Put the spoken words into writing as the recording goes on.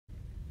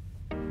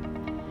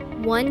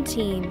One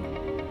team,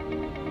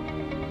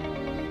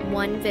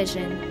 one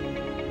vision,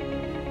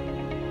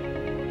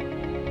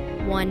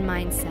 one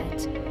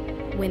mindset.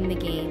 Win the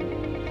game.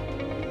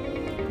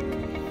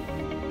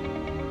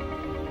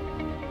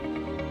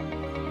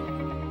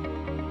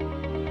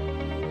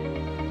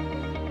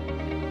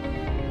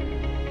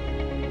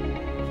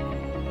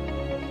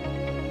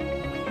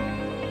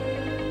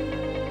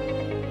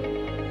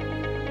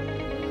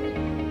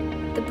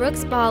 The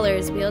Brooks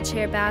Ballers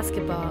Wheelchair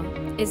Basketball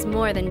is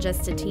more than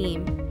just a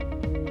team.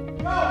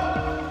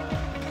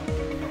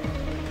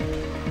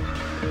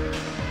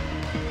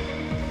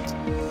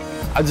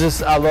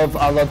 I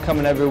love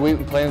coming every week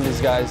and playing with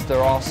these guys.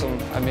 They're awesome.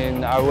 I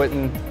mean, I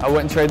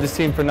wouldn't trade this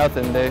team for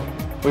nothing.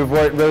 We've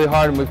worked really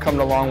hard and we've come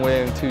a long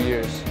way in 2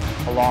 years.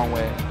 A long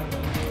way.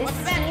 This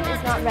team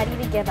is not ready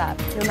to give up,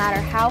 no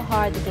matter how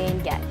hard the game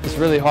gets. It's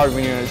really hard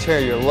when you're in a chair.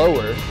 You're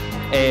lower,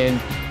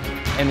 and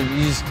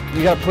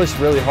you got to push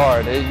really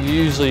hard. You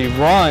usually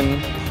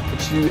run,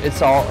 but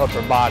it's all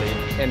upper body,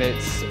 and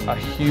it's a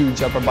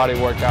huge upper body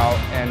workout.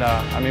 And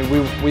I mean,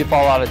 we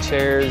fall out of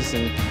chairs,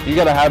 and you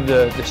got to have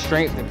the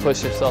strength to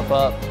push yourself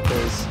up,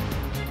 because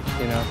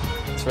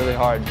it's really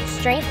hard.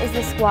 Strength is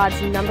the squad's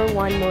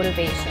 #1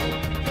 motivation.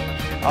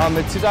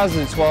 In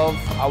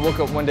 2012, I woke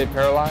up one day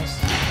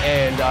paralyzed,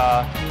 and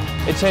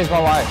it changed my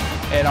life.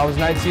 And I was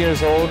 19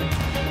 years old,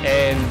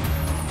 and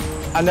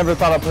I never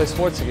thought I'd play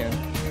sports again.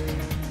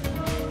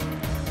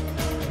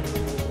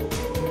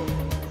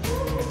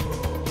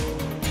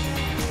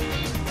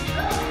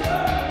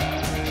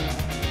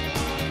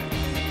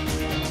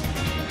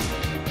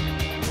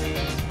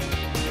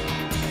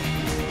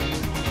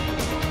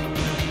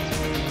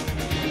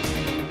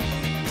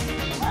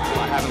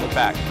 I haven't looked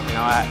back.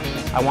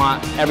 I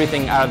want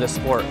everything out of this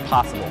sport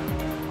possible.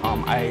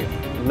 I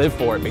live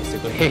for it,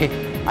 basically.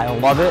 I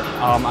love it.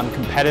 I'm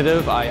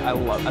competitive. I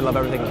love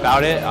everything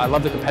about it. I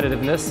love the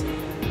competitiveness.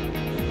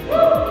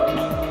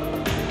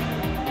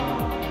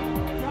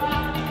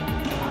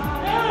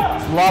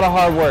 It's a lot of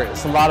hard work.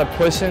 It's a lot of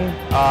pushing.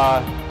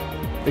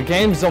 The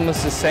game's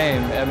almost the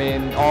same. I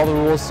mean, all the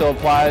rules still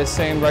apply.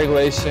 Same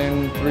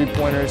regulation: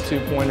 3-pointers,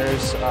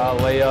 2-pointers,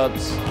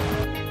 layups.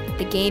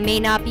 The game may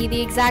not be the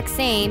exact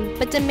same,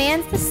 but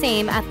demands the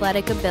same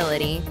athletic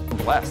ability. I'm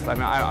blessed. I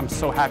mean, I'm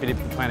so happy to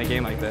be playing a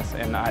game like this,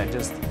 and I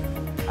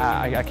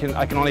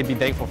can only be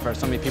thankful for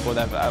so many people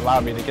that have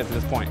allowed me to get to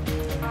this point.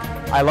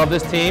 I love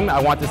this team.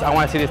 I want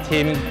to see this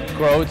team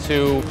grow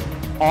to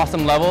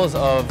awesome levels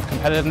of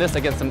competitiveness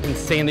against some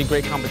insanely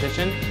great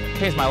competition. It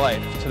changed my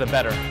life to the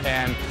better,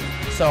 and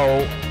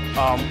so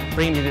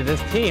bringing me to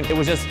this team, it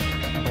was just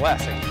a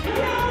blessing.